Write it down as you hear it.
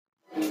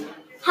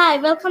Hi,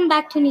 welcome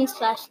back to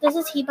Newsflash. This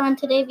is Hiba, and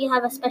today we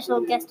have a special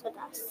guest with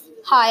us.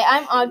 Hi,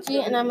 I'm Audrey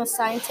and I'm a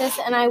scientist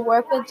and I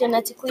work with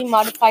genetically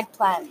modified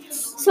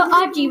plants. So,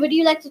 Audrey, would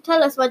you like to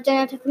tell us what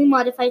genetically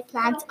modified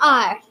plants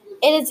are?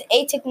 It is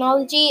a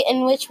technology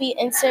in which we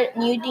insert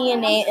new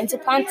DNA into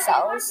plant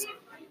cells.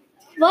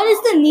 What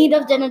is the need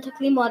of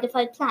genetically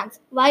modified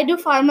plants? Why do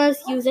farmers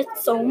use it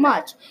so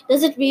much?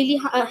 Does it really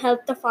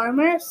help the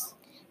farmers?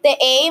 The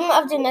aim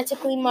of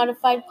genetically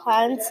modified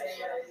plants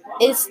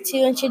is to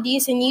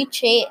introduce a new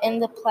trait in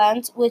the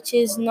plant which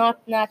is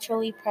not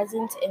naturally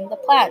present in the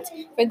plant.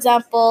 For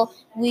example,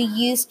 we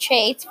use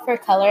traits for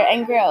color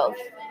and growth.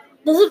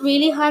 Does it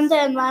really harm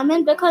the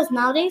environment? Because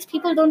nowadays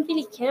people don't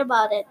really care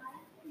about it.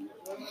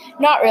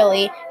 Not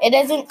really. It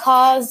doesn't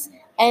cause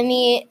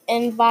any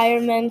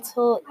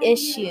environmental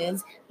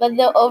issues, but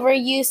the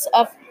overuse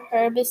of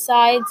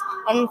herbicides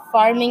on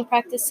farming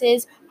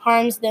practices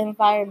harms the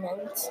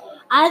environment.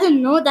 I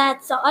don't know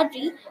that. So,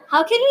 Audrey,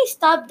 how can we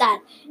stop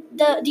that?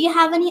 Do you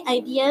have any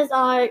ideas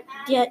or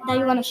that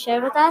you want to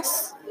share with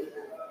us?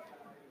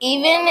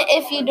 Even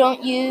if you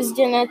don't use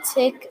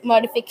genetic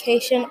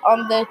modification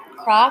on the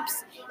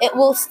crops, it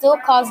will still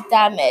cause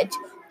damage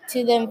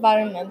to the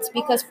environment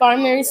because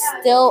farmers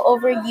still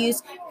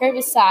overuse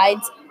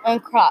herbicides on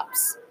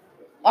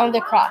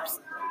the crops.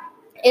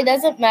 It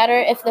doesn't matter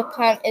if the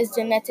plant is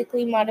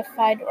genetically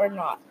modified or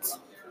not.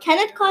 Can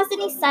it cause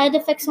any side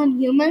effects on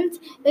humans?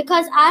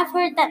 Because I've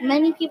heard that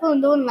many people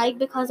don't like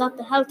because of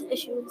the health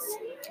issues.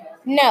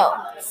 No,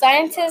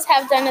 scientists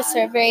have done a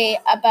survey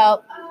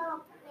about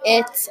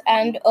it,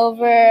 and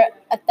over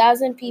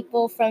 1,000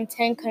 people from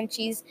 10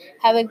 countries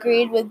have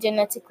agreed with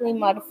genetically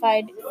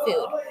modified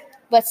food.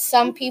 But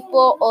some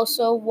people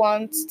also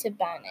want to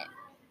ban it.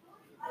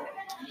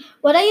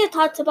 What are your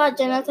thoughts about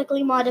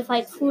genetically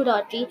modified food,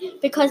 Audrey?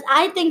 Because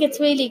I think it's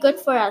really good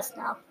for us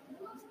now.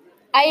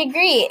 I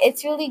agree,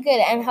 it's really good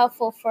and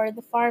helpful for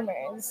the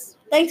farmers.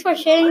 Thanks for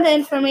sharing the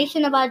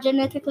information about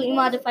genetically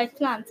modified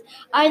plants.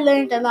 I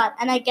learned a lot,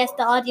 and I guess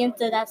the audience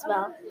did as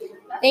well.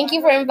 Thank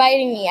you for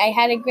inviting me. I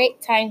had a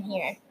great time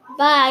here.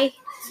 Bye.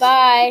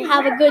 Bye.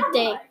 Have a good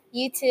day.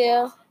 You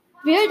too.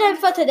 We're done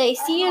for today.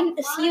 See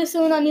you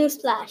soon on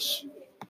Newsflash.